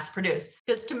want to mass produce.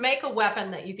 Because to make a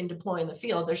weapon that you can deploy in the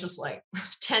field, there's just like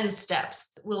 10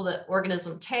 steps. Will the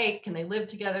organism take? Can they live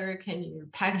together? Can you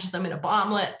package them in a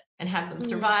bomblet and have them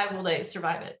survive? Will they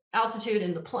survive at altitude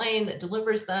in the plane that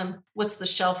delivers them? What's the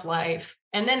shelf life?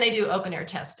 And then they do open air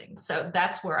testing. So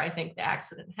that's where I think the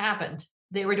accident happened.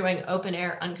 They were doing open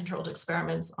air, uncontrolled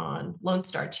experiments on Lone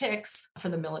Star ticks for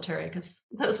the military, because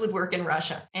those would work in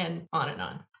Russia, and on and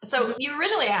on. So you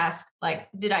originally asked,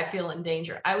 did I feel in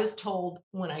danger? I was told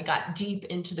when I got deep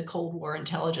into the Cold War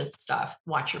intelligence stuff,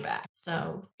 watch your back.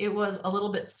 So it was a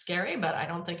little bit scary, but I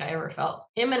don't think I ever felt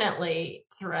imminently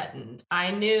threatened.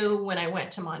 I knew when I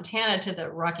went to Montana to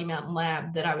the Rocky Mountain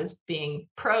lab that I was being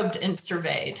probed and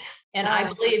surveyed. And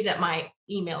I believed that my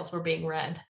emails were being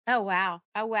read. Oh, wow.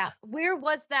 Oh, wow. Where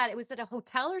was that? It was at a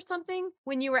hotel or something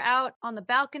when you were out on the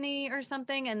balcony or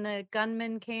something and the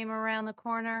gunman came around the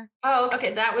corner? Oh,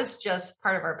 okay. That was just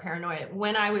part of our paranoia.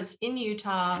 When I was in I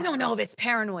Utah, don't know if it's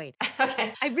paranoid.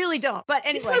 okay, I really don't. But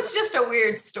this anyway, was just a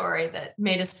weird story that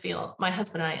made us feel, my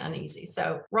husband and I, uneasy.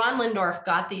 So Ron Lindorf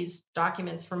got these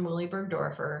documents from Willy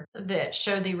Bergdorfer that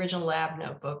showed the original lab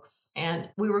notebooks, and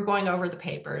we were going over the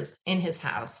papers in his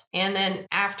house. And then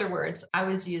afterwards, I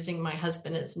was using my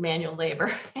husband as manual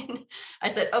labor. And I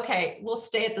said, okay, we'll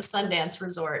stay at the Sundance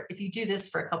Resort. If you do this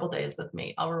for a couple days with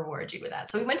me, I'll reward you with that.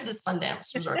 So we went to the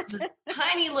Sundance Resort. It's this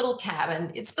tiny little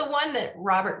cabin. It's the one that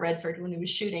Robert Redford, when he was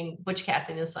shooting Butch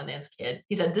Cassidy and the Sundance Kid,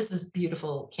 he said, this is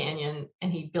beautiful canyon.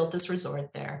 And he built this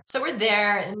resort there. So we're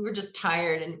there and we were just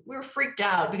tired and we were freaked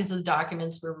out because the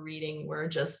documents we're reading were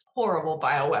just horrible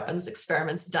bioweapons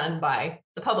experiments done by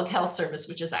the Public Health Service,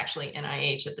 which is actually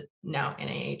NIH at the now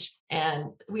NIH.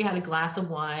 And we had a glass of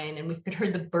wine and we could hear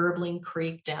the burbling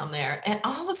creek down there. And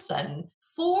all of a sudden,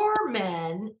 4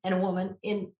 men and a woman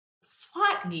in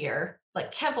SWAT gear,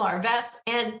 like Kevlar vests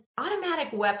and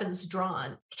automatic weapons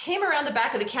drawn, came around the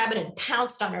back of the cabin and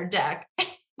pounced on our deck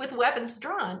with weapons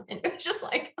drawn. And it was just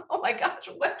like, oh my gosh,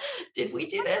 what did we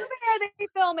do this? where are they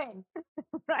filming?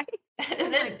 Right?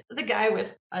 And then the guy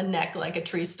with a neck like a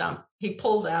tree stump, he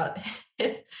pulls out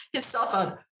his cell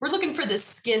phone. We're looking for this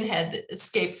skinhead that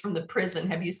escaped from the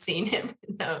prison. Have you seen him?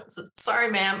 No. So,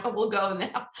 sorry, ma'am, we'll go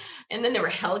now. And then there were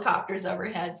helicopters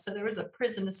overhead. So there was a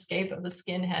prison escape of a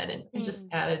skinhead. And it just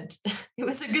added, it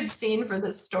was a good scene for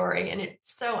this story. And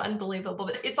it's so unbelievable.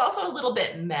 But it's also a little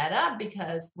bit meta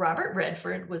because Robert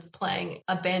Redford was playing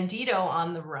a bandito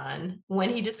on the run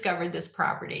when he discovered this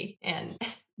property. And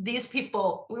these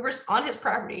people, we were on his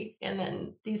property, and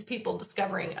then these people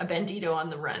discovering a bandito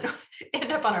on the run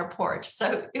end up on our porch.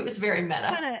 So it was very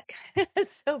meta.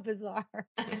 That's so bizarre.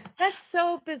 That's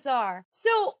so bizarre.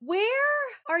 So where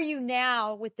are you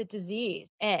now with the disease?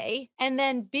 A, and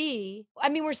then B, I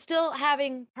mean, we're still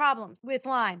having problems with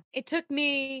Lyme. It took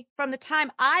me from the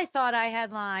time I thought I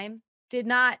had Lyme, did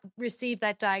not receive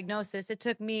that diagnosis. It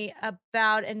took me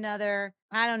about another,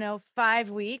 I don't know,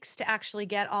 5 weeks to actually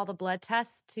get all the blood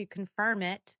tests to confirm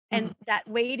it. And that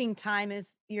waiting time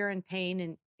is you're in pain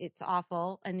and it's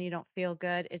awful and you don't feel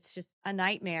good. It's just a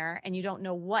nightmare and you don't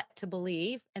know what to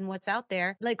believe and what's out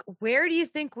there. Like, where do you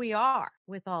think we are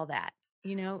with all that?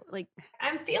 You know, like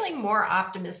I'm feeling more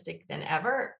optimistic than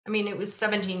ever. I mean, it was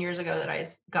 17 years ago that I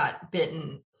got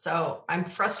bitten. So I'm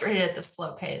frustrated at the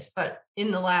slow pace, but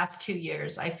in the last 2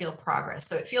 years, I feel progress.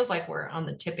 So it feels like we're on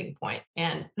the tipping point.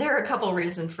 And there are a couple of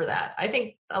reasons for that. I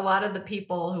think a lot of the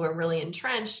people who are really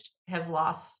entrenched have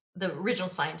lost, the original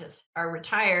scientists are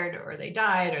retired or they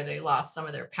died or they lost some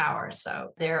of their power.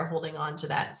 So they're holding on to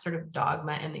that sort of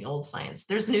dogma and the old science.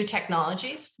 There's new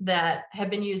technologies that have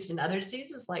been used in other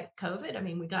diseases like COVID. I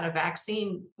mean, we got a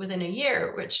vaccine within a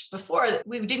year, which before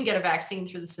we didn't get a vaccine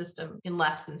through the system in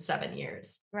less than 7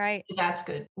 years. right. That's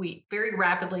good. We very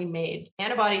rapidly made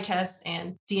antibody tests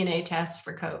and DNA tests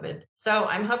for COVID. So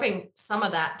I'm hoping some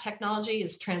of that technology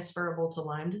is transferable to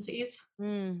Lyme disease.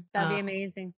 That'd be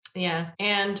amazing. Yeah.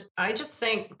 And I just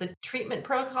think the treatment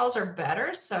protocols are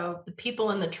better. So the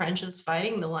people in the trenches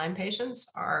fighting the Lyme patients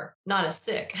are not as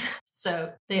sick.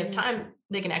 So they have time.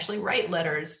 They can actually write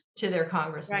letters to their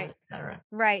congressmen, et cetera.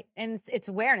 Right. And it's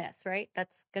awareness, right?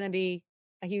 That's going to be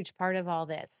a huge part of all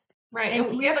this. Right.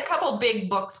 And we have a couple big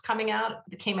books coming out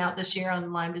that came out this year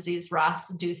on Lyme disease.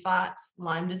 Ross Douthat's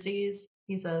Lyme disease.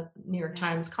 He's a New York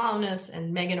Times columnist,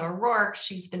 and Megan O'Rourke,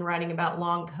 she's been writing about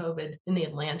long COVID in the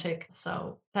Atlantic.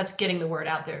 So that's getting the word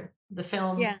out there. The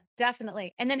film. Yeah,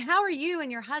 definitely. And then how are you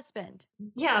and your husband?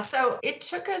 Yeah. So it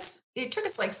took us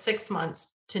like 6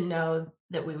 months to know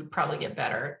that we would probably get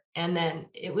better. And then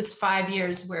it was 5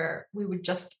 years where we were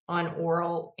just on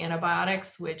oral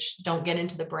antibiotics, which don't get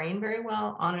into the brain very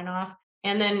well, on and off.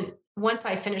 And then once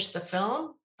I finished the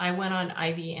film, I went on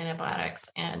IV antibiotics.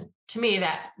 And to me,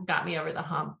 that got me over the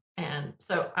hump. And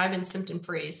so I've been symptom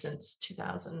free since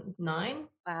 2009.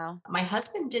 Wow. My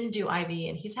husband didn't do IV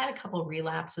and he's had a couple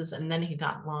relapses and then he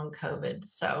got long COVID.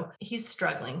 So he's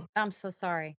struggling. I'm so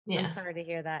sorry. Yeah. I'm sorry to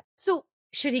hear that. So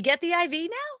should he get the IV now?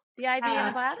 The IV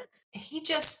antibiotics? He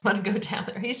just want to go down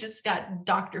there. He's just got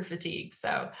doctor fatigue.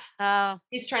 So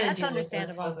he's trying to deal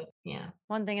understandable. with COVID. Yeah.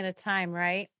 One thing at a time,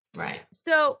 right? Right.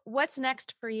 So what's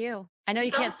next for you? I know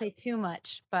you can't say too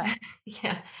much, but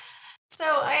yeah.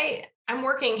 So I'm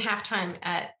working half-time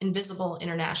at Invisible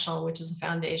International, which is a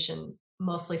foundation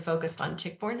mostly focused on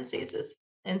tick-borne diseases.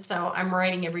 And so I'm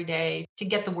writing every day to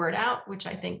get the word out, which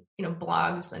I think,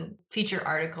 blogs and feature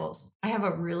articles. I have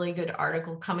a really good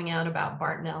article coming out about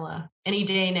Bartonella any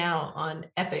day now on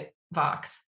Epic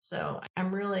Vox. So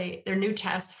they're new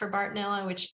tests for Bartonella,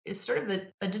 which is sort of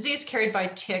a disease carried by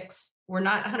ticks. We're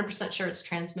not 100% sure it's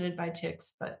transmitted by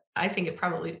ticks, but I think it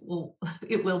probably will,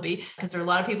 it will be, because there are a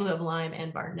lot of people who have Lyme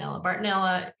and Bartonella.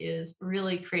 Bartonella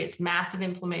really creates massive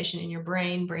inflammation in your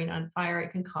brain on fire.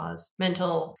 It can cause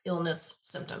mental illness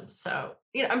symptoms. So,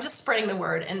 I'm just spreading the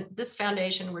word. And this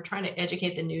foundation, we're trying to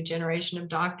educate the new generation of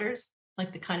doctors,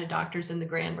 like the kind of doctors in the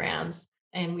grand rounds.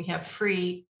 And we have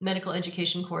free medical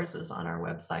education courses on our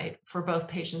website for both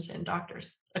patients and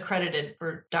doctors, accredited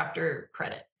for doctor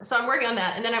credit. So I'm working on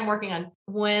that. And then I'm working on,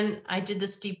 when I did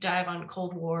this deep dive on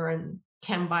Cold War and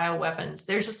chem bioweapons,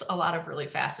 there's just a lot of really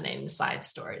fascinating side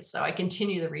stories. So I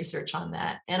continue the research on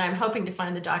that. And I'm hoping to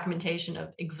find the documentation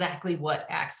of exactly what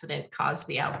accident caused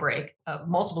the outbreak of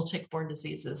multiple tick-borne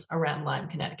diseases around Lyme,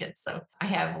 Connecticut. So I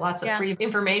have lots of Free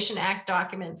Information Act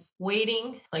documents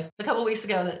waiting. Like a couple of weeks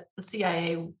ago, that the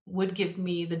CIA would give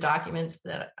me the documents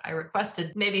that I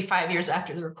requested maybe 5 years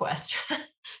after the request.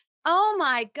 Oh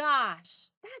my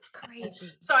gosh, that's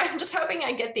crazy. So I'm just hoping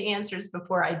I get the answers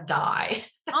before I die.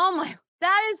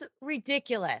 That is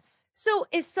ridiculous. So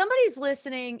if somebody's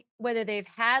listening, whether they've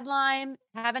had Lyme,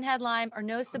 haven't had Lyme, or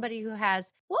know somebody who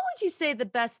has, what would you say the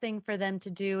best thing for them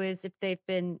to do is,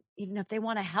 even if they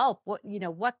want to help,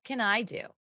 what can I do?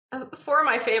 Four of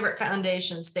my favorite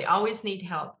foundations, they always need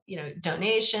help,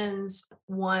 donations.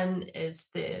 One is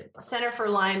the Center for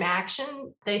Lyme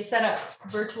Action. They set up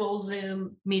virtual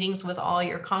Zoom meetings with all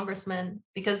your congressmen,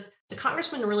 because the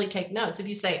congressmen really take notes. If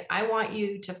you say, I want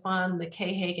you to fund the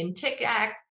Kay Hagan Tick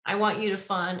Act, I want you to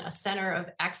fund a center of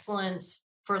excellence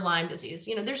for Lyme disease.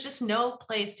 There's just no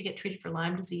place to get treated for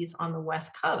Lyme disease on the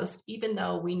West Coast, even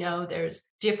though we know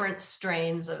there's different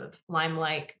strains of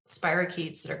Lyme-like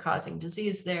spirochetes that are causing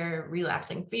disease there,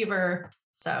 relapsing fever.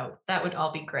 So that would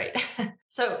all be great.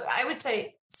 So I would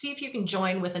say, see if you can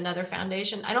join with another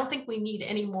foundation. I don't think we need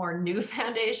any more new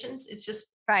foundations. It's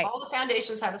just all the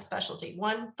foundations have a specialty.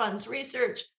 One funds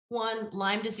research, one,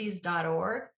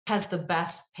 LymeDisease.org, has the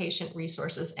best patient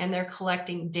resources, and they're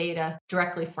collecting data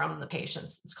directly from the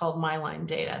patients. It's called My Lyme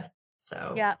Data.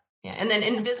 So yeah. And then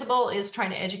Invisible is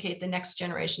trying to educate the next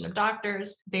generation of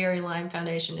doctors. Barry Lyme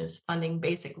Foundation is funding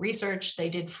basic research. They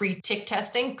did free tick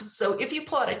testing. So if you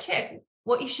pull out a tick,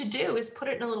 what you should do is put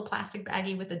it in a little plastic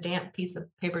baggie with a damp piece of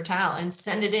paper towel and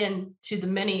send it in to the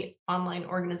many online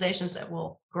organizations that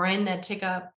will grind that tick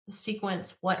up,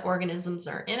 sequence what organisms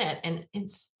are in it. And in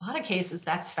a lot of cases,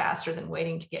 that's faster than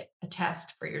waiting to get a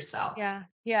test for yourself.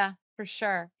 Yeah, for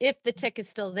sure. If the tick is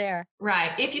still there.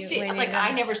 Right. If you see,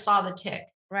 I never saw the tick.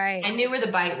 Right. I knew where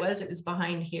the bite was. It was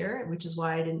behind here, which is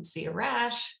why I didn't see a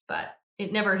rash, but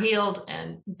it never healed.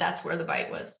 And that's where the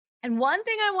bite was. And one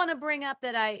thing I want to bring up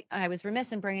that I was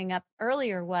remiss in bringing up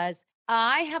earlier was,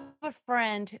 I have a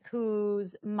friend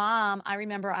whose mom, I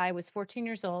remember I was 14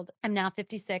 years old. I'm now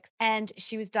 56. And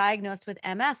she was diagnosed with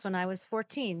MS when I was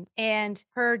 14. And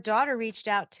her daughter reached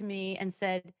out to me and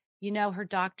said, her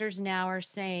doctors now are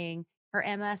saying her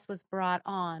MS was brought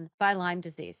on by Lyme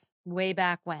disease way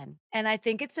back when. And I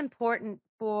think it's important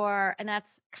and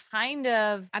that's kind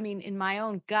of, in my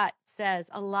own gut says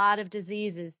a lot of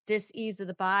diseases, dis-ease of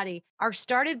the body, are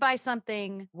started by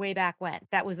something way back when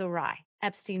that was awry.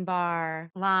 Epstein-Barr,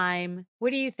 Lyme.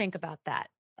 What do you think about that?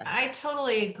 I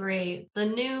totally agree. The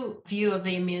new view of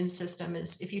the immune system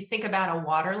is, if you think about a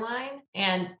water line,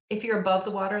 and if you're above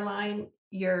the water line,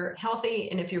 you're healthy.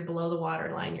 And if you're below the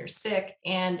waterline, you're sick.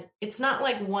 And it's not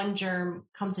like one germ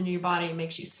comes into your body and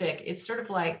makes you sick. It's sort of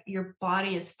like your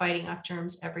body is fighting off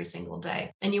germs every single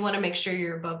day. And you want to make sure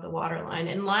you're above the waterline.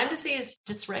 And Lyme disease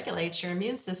dysregulates your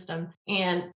immune system.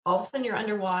 And all of a sudden you're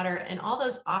underwater, and all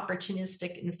those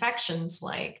opportunistic infections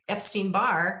like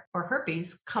Epstein-Barr or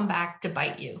herpes come back to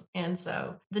bite you. And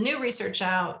so the new research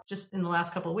out just in the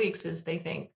last couple of weeks is they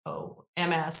think,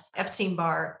 MS,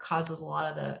 Epstein-Barr causes a lot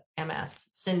of the MS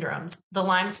syndromes. The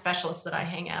Lyme specialists that I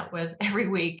hang out with every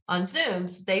week on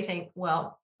Zooms, they think,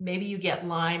 well, maybe you get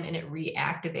Lyme and it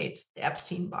reactivates the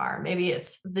Epstein-Barr. Maybe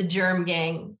it's the germ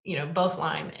gang, both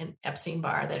Lyme and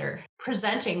Epstein-Barr that are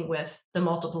presenting with the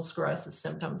multiple sclerosis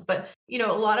symptoms. But,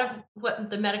 a lot of what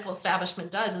the medical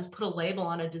establishment does is put a label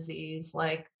on a disease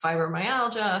like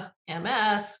fibromyalgia,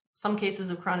 MS, some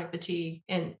cases of chronic fatigue,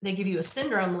 and they give you a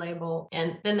syndrome label,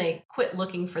 and then they quit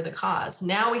looking for the cause.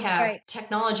 Now we have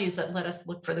technologies that let us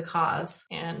look for the cause.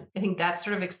 And I think that's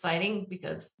sort of exciting,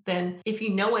 because then if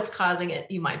you know what's causing it,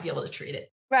 you might be able to treat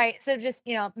it. Right. So just,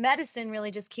 medicine really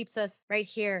just keeps us right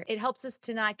here. It helps us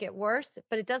to not get worse,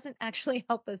 but it doesn't actually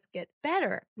help us get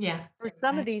better Yeah. for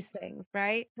some of Right. these things,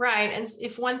 right? Right. And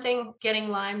if one thing getting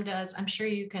Lyme does, I'm sure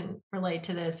you can relate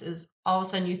to this, is all of a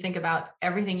sudden you think about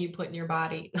everything you put in your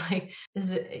body. Like,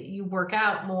 you work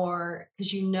out more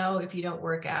because you know if you don't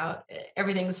work out,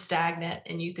 everything's stagnant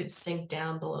and you could sink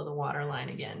down below the waterline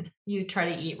again. You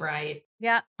try to eat right.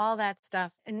 Yeah, all that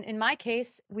stuff. And in my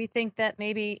case, we think that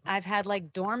maybe I've had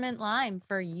like dormant Lyme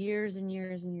for years and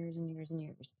years and years and years and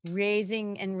years,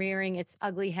 raising and rearing its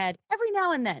ugly head every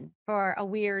now and then for a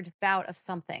weird bout of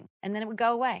something. And then it would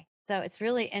go away. So it's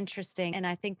really interesting. And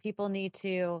I think people need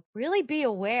to really be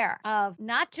aware of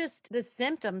not just the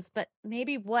symptoms, but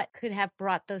maybe what could have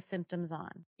brought those symptoms on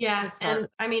to Yeah, start. and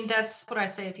I mean, that's what I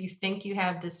say. If you think you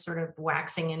have this sort of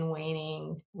waxing and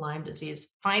waning Lyme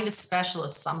disease, find a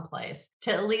specialist someplace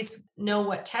to at least know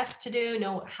what tests to do,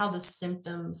 know how the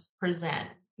symptoms present.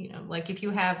 Like if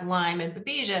you have Lyme and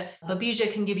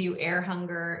Babesia can give you air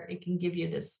hunger. It can give you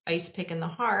this ice pick in the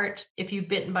heart. If you've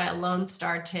bitten by a Lone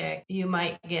Star tick, you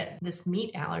might get this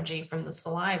meat allergy from the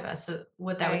saliva. So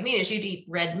what that would Right. mean is you'd eat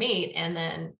red meat and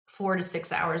then 4 to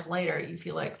 6 hours later, you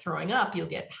feel like throwing up, you'll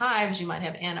get hives, you might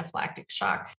have anaphylactic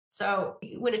shock. So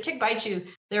when a tick bites you,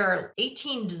 there are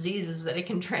 18 diseases that it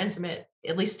can transmit,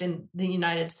 at least in the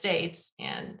United States.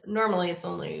 And normally it's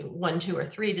only one, two, or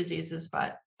three diseases,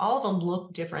 but all of them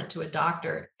look different to a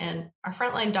doctor. And our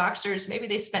frontline doctors, maybe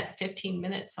they spent 15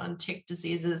 minutes on tick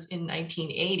diseases in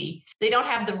 1980. They don't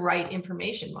have the right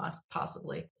information,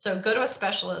 possibly. So go to a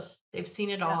specialist. They've seen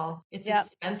it Yes. all. It's Yep.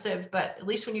 expensive, but at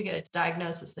least when you get a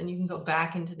diagnosis, then you can go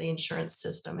back into the insurance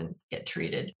system and get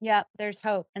treated. Yeah, there's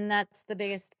hope. And that's the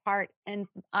biggest part. And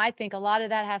I think a lot of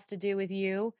that has to do with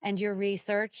you and your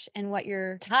research and what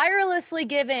you're tirelessly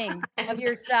giving of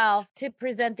yourself to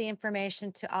present the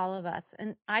information to all of us.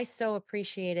 And I so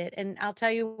appreciate it. And I'll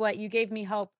tell you what, you gave me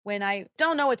hope when I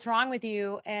don't know what's wrong with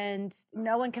you and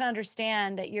no one can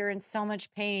understand that you're in so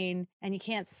much pain and you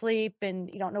can't sleep and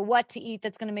you don't know what to eat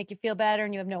that's going to make you feel better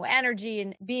and you have no energy,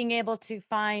 and being able to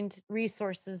find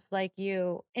resources like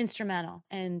you instrumental.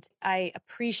 And I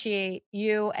appreciate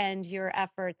you and your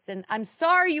efforts. And I'm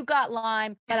sorry you got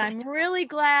Lyme, but I'm really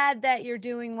glad that you're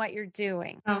doing what you're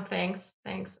doing. Oh, thanks.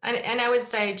 Thanks. And I would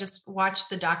say just watch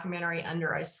the documentary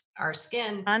Under Our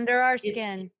Skin. Under Our It,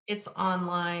 Skin. it's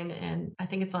online and I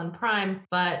think it's on Prime,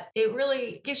 but it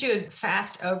really gives you a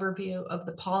fast overview of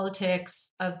the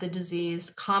politics of the disease,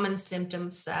 common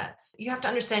symptom sets. You have to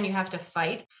understand you have to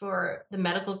fight for the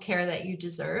medical care that you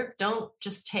deserve. Don't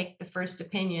just take the first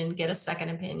opinion, get a second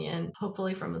opinion,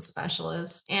 hopefully from a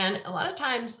specialist. And a lot of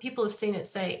times people have seen it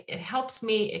say, it helps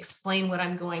me explain what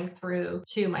I'm going through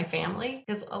to my family,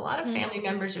 because a lot of Mhm. family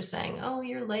members are saying, oh,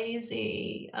 you're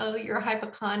lazy. Oh, you're a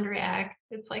hypochondriac.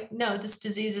 It's like, no, this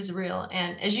disease is real.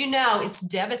 And as you know, it's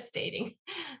devastating.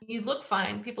 You look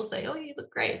fine. People say, oh, you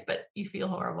look great, but you feel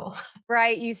horrible.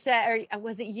 Right. You said, or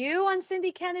was it you on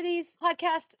Cindy Kennedy's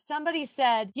podcast? Somebody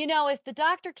said, if the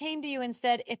doctor came to you and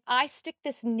said, if I stick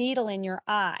this needle in your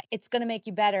eye, it's going to make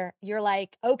you better. You're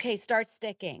like, okay, start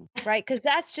sticking. Right. Because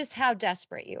that's just how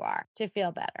desperate you are to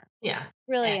feel better. Yeah.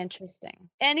 Really interesting.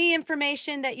 Any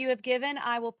information that you have given,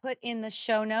 I will put in the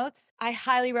show notes. I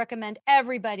highly recommend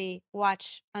everybody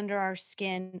watch Under Our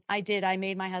Skin. I did. I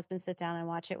made my husband sit down and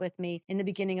watch it with me in the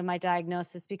beginning of my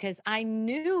diagnosis because I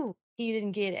knew he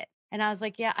didn't get it. And I was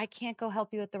like, yeah, I can't go help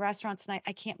you at the restaurant tonight.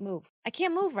 I can't move. I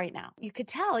can't move right now. You could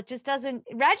tell it just doesn't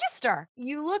register.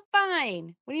 You look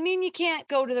fine. What do you mean you can't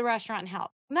go to the restaurant and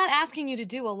help? I'm not asking you to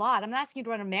do a lot. I'm not asking you to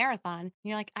run a marathon. And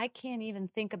you're like, I can't even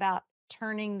think about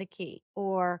turning the key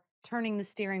or turning the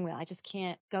steering wheel. I just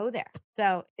can't go there.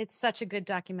 So it's such a good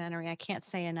documentary. I can't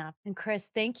say enough. And Chris,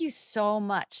 thank you so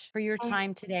much for your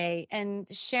time today and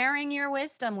sharing your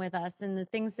wisdom with us and the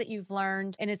things that you've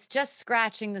learned. And it's just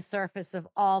scratching the surface of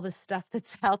all the stuff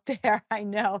that's out there. I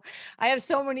know I have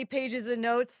so many pages of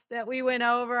notes that we went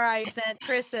over. I sent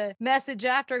Chris a message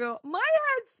after, go, my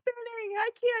head's spinning. I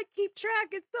can't keep track.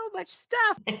 It's so much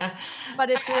stuff, Yeah. but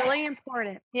it's really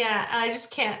important. Yeah, I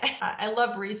just can't. I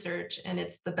love research, and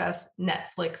it's the best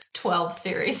Netflix 12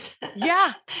 series.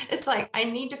 Yeah. It's like, I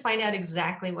need to find out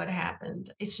exactly what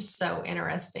happened. It's just so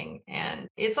interesting. And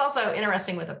it's also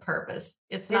interesting with a purpose.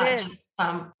 It's It not is. just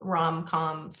some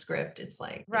rom-com script. It's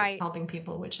like, it's Right. helping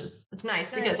people, it's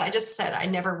nice Good. because I just said I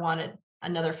never wanted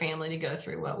another family to go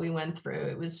through what we went through.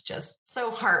 It was just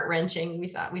so heart-wrenching. We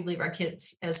thought we'd leave our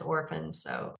kids as orphans.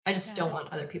 So I just Yeah. don't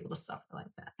want other people to suffer like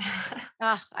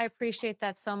that. I appreciate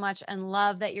that so much and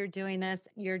love that you're doing this.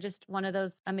 You're just one of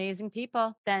those amazing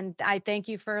people. Then I thank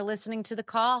you for listening to the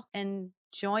call and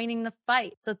joining the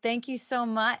fight. So thank you so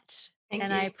much. Thank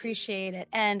and you. I appreciate it.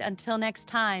 And until next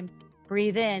time,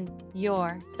 breathe in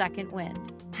your second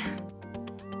wind.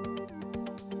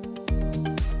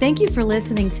 Thank you for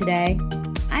listening today.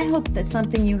 I hope that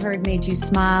something you heard made you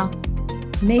smile,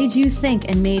 made you think,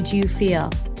 and made you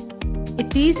feel. If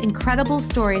these incredible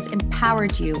stories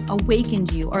empowered you,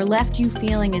 awakened you, or left you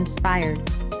feeling inspired,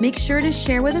 make sure to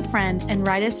share with a friend and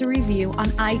write us a review on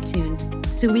iTunes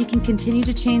so we can continue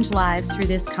to change lives through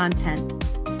this content.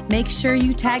 Make sure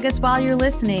you tag us while you're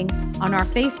listening on our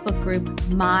Facebook group,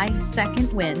 My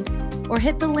Second Wind, or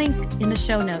hit the link in the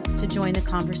show notes to join the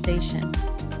conversation.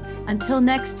 Until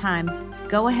next time,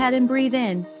 go ahead and breathe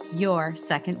in your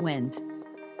second wind.